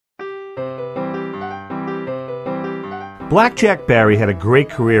Blackjack Barry had a great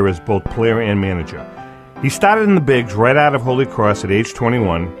career as both player and manager. He started in the bigs right out of Holy Cross at age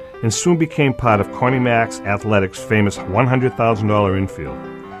 21 and soon became part of Connie Mack's Athletics' famous $100,000 infield.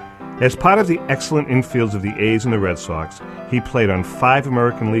 As part of the excellent infields of the A's and the Red Sox, he played on 5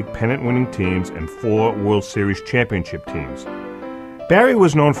 American League pennant-winning teams and 4 World Series championship teams. Barry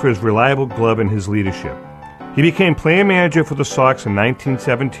was known for his reliable glove and his leadership. He became player manager for the Sox in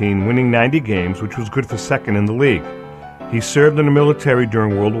 1917, winning 90 games, which was good for second in the league. He served in the military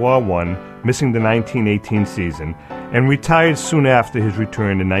during World War I, missing the 1918 season, and retired soon after his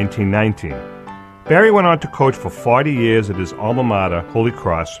return in 1919. Barry went on to coach for 40 years at his alma mater, Holy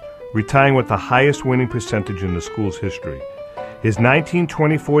Cross, retiring with the highest winning percentage in the school's history. His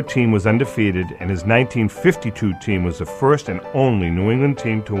 1924 team was undefeated, and his 1952 team was the first and only New England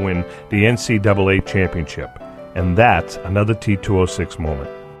team to win the NCAA championship. And that's another T206 moment.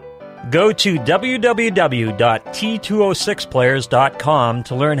 Go to www.T206players.com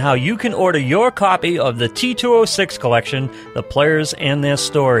to learn how you can order your copy of the T206 Collection, The Players and Their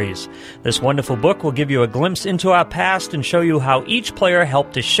Stories. This wonderful book will give you a glimpse into our past and show you how each player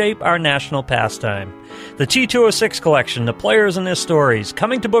helped to shape our national pastime. The T206 Collection, The Players and Their Stories,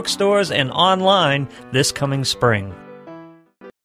 coming to bookstores and online this coming spring.